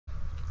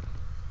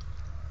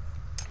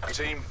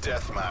Team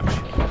deathmatch.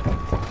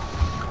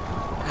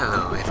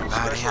 Hello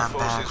everybody, I'm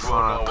back for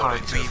a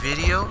part 3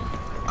 video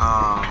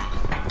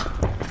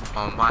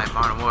on why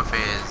Modern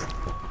Warfare is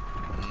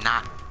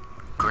not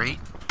great.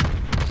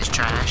 It's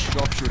trash.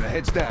 Sharpshooter,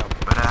 heads down.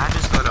 But I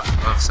just thought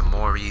of some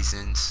more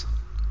reasons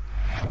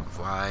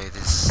why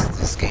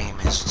this game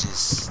is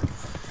just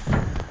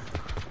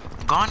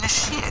gone to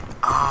shit.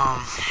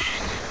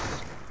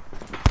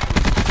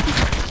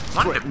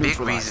 One of the big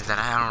reasons that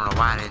I don't know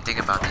why I didn't think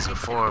about this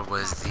before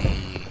was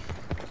the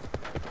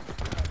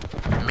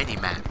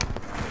mini-map.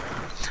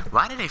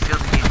 Why did they feel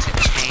the need to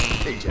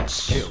change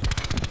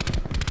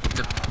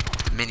the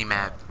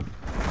mini-map?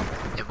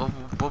 I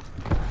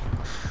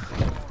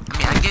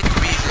mean, I get the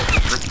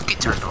reason.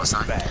 Get turned on,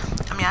 son.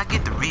 I mean, I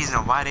get the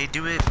reason why they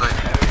do it, but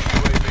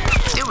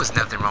there was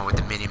nothing wrong with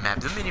the mini-map.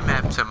 The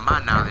mini-map, to my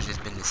knowledge, has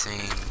been the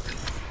same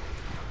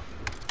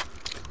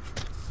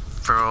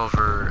for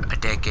over a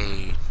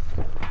decade.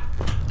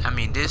 I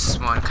mean, this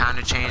one kind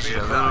of changed it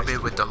a little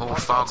bit with the whole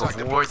Fog of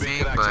War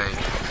thing, but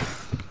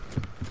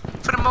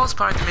for the most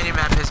part, the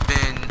minimap has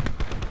been,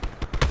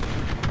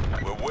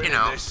 you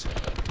know,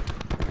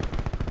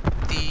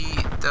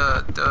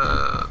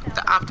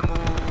 the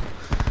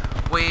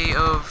optimal way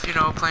of, you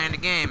know, playing the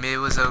game. It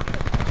was a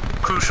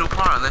crucial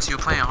part, unless you're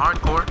playing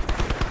hardcore.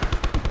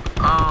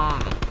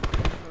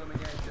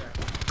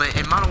 But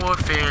in Modern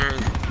Warfare,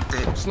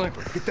 the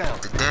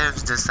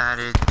devs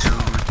decided to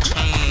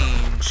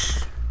change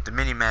the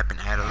minimap and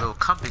add a little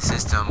compass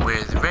system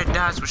where the red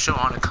dots would show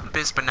on the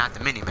compass but not the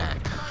minimap,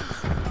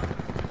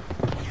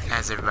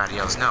 as everybody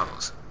else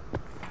knows.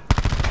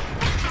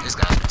 This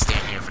guy's been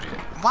standing here for the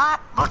why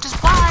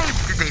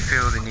did they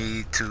feel the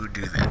need to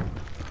do that?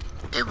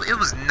 It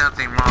was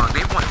nothing wrong.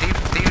 They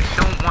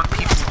don't want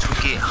people to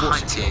get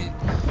hunted.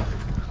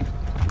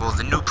 Well,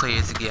 the new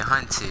players to get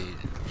hunted.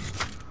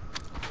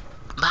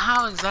 But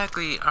how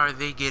exactly are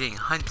they getting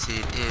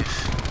hunted if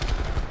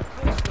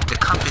the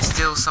compass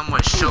still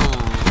somewhat shows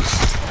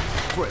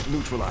threat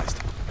neutralized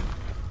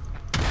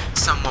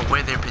somewhat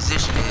where their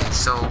position is?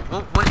 So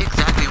what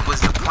exactly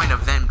was the point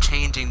of them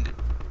changing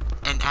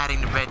and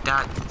adding the red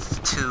dot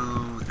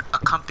to a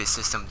compass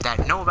system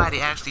that nobody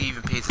actually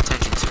even pays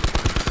attention to?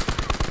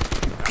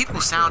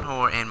 People sound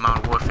whore in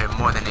Modern Warfare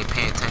more than they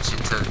pay attention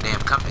to the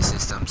damn compass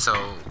system.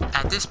 So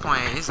at this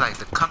point, it's like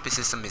the compass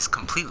system is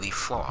completely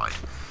flawed.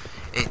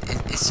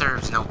 It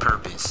serves no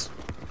purpose.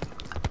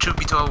 Truth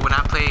be told, when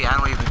I play, I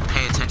don't even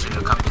pay attention to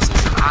the compass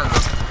system.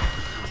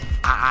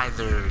 I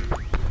either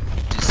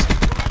just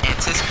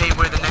anticipate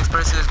where the next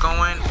person is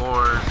going,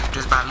 or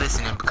just by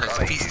listening because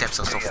the footsteps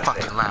are so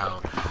fucking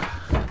loud.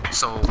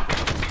 So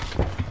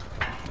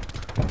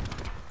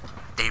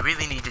they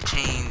really need to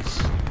change.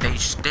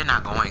 They're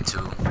not going to.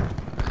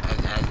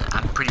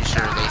 I'm pretty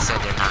sure they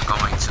said they're not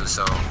going to.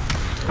 So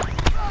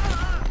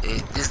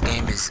this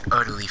game is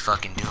utterly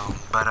fucking doomed.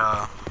 But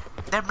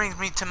that brings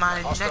me to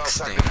my next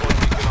thing.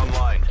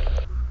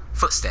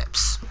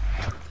 Footsteps.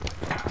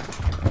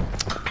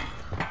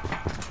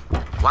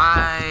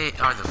 Why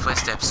are the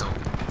footsteps so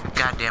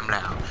goddamn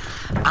loud?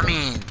 I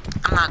mean,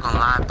 I'm not gonna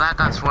lie, Black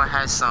Ops 4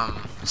 has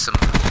some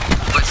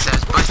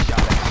footsteps, but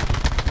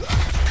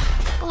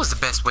what was the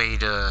best way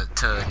to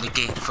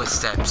negate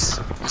footsteps,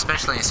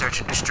 especially in Search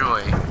and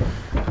Destroy?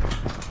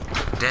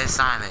 Dead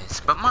Silence.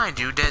 But mind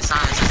you, Dead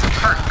Silence is a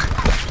perk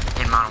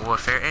in Modern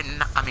Warfare,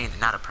 and I mean,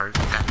 not a perk,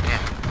 goddamn.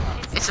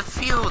 It's a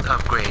field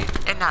upgrade,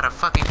 and not a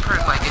fucking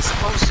perk like it's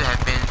supposed to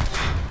have been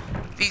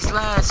these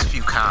last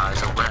few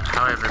cars, or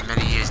however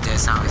many years Dead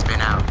Silence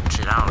been out.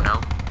 Shit, I don't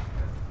know.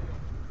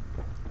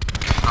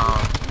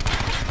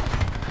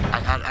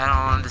 I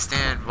don't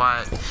understand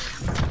why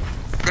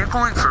they're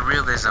going for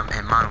realism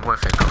in Modern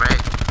Warfare,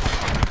 correct?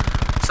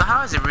 So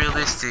how is it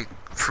realistic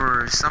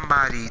for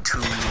somebody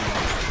to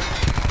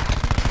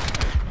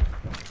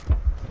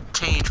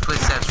change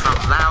footsteps from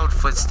loud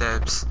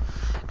footsteps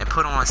and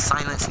put on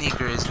silent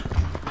sneakers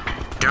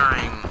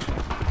during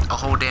a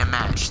whole damn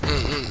match?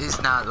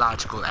 It's not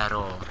logical at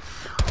all.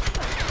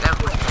 That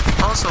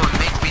also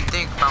makes me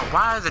think about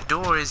why the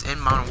doors in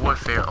Modern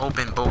Warfare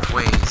open both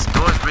ways.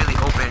 Doors really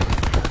open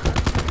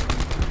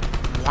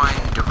one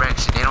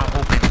direction. They don't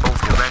open both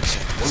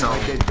directions. So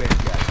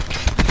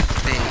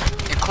the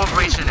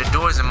incorporation of the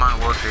doors in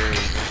Modern Warfare,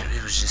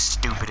 it was just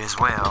stupid as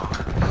well.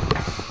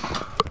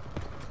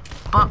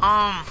 But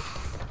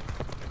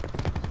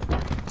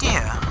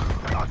yeah,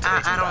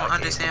 I don't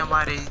understand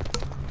why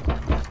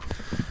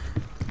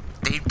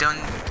they've done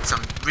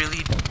some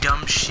really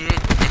dumb shit.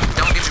 And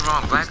don't get me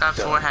wrong, Black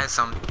Ops 4 has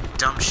some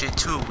dumb shit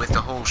too with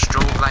the whole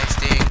strobe lights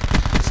thing.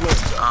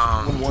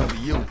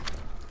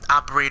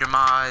 Operator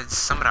mods.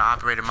 Some of the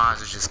operator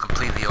mods are just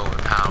completely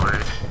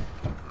overpowered.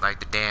 Like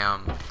the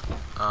damn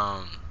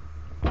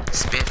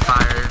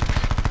Spitfire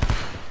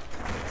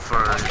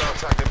for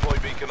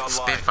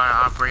Spitfire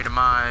operator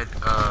mod.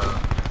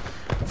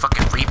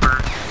 Fucking Reaper.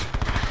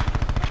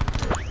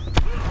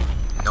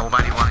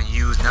 Nobody want to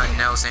use nothing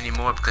else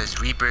anymore because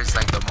Reaper is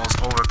like the most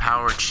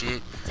overpowered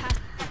shit.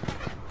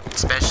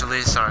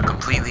 Specialists are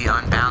completely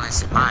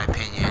unbalanced in my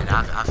opinion.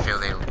 I feel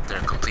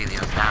they're completely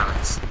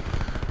unbalanced.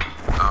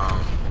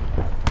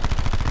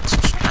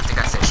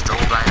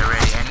 Frostbite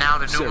already, and now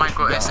the new Seriously,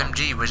 micro dog.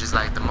 SMG, which is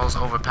like the most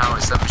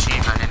overpowered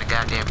submachine gun in the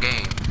goddamn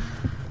game.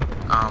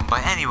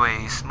 But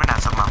anyways, we're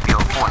not talking about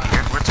BO4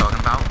 here. We're talking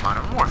about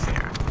Modern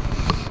Warfare.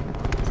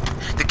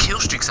 The kill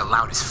streaks are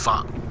loud as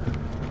fuck.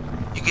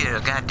 You get a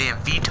goddamn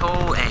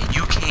VTOL and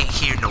you can't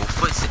hear no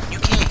footsteps. You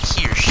can't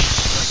hear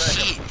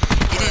shit.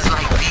 It is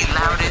like the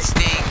loudest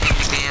thing in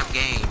the damn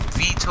game.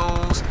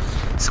 VTOLs,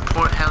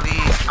 support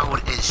helis,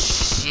 loud as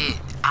shit.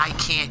 I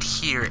can't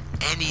hear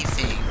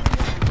anything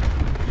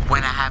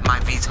when I have my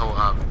VTOL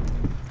up.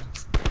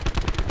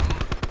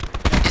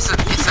 It's a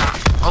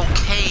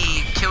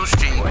okay kill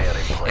streak.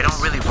 It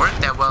don't really work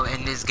that well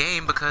in this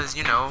game because,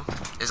 you know,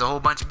 there's a whole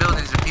bunch of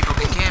buildings that people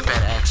can camp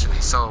at actually.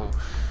 So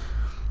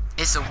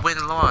it's a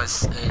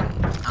win-loss,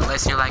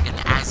 unless you're like in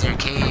the Azure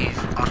Cave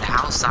on the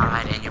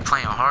outside and you're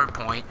playing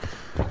hardpoint,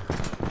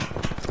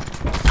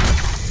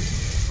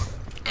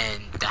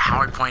 and the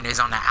hardpoint is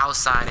on the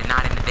outside and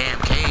not in the damn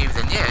cave,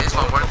 then yeah, it's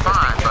gonna work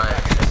fine.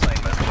 But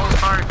for the most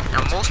part,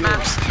 on most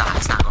maps, nah,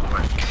 it's not gonna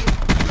work.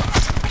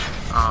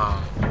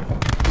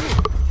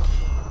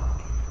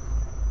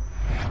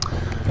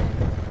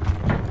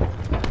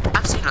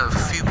 I've seen a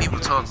few people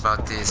talk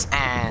about this,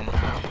 and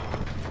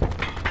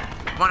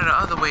one of the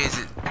other ways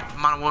that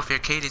Modern Warfare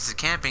caters to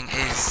camping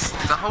is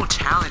the whole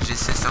challenges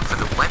system for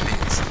the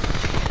weapons.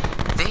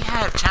 They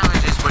have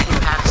challenges where you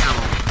have to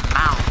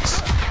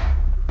mount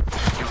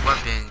your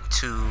weapon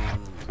to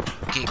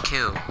get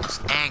kills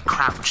and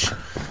crouch,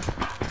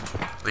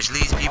 which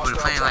leads people to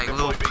playing like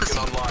little pussies,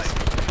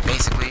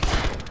 basically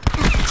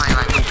playing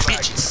like little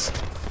bitches.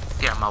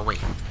 Get out of my way.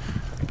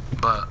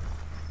 But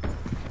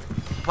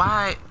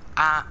why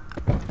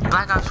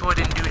Black Ops 4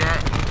 didn't do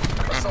that,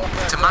 and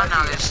to my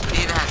knowledge,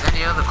 neither has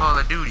any other Call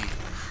of Duty.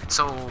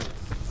 So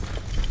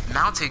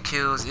mounted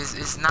kills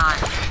is not.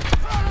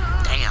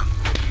 Damn,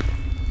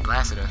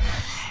 blasted her.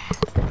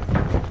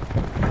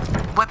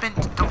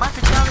 The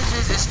weapon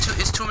challenges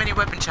is too many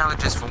weapon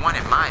challenges for one,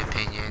 in my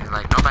opinion.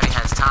 Like, nobody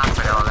has time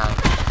for all that.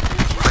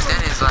 But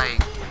then it's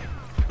like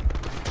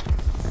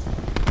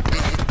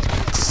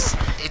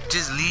it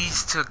just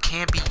leads to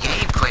campy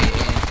gameplay,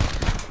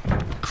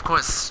 and of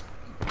course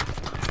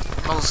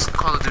most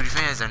Call of Duty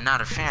fans are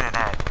not a fan of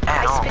that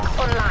at all.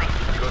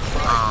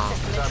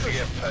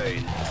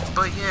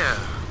 But yeah,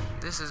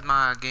 this is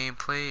my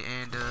gameplay,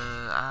 and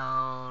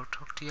I'll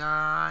talk to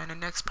y'all in the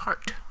next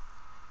part.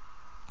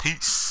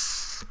 Peace.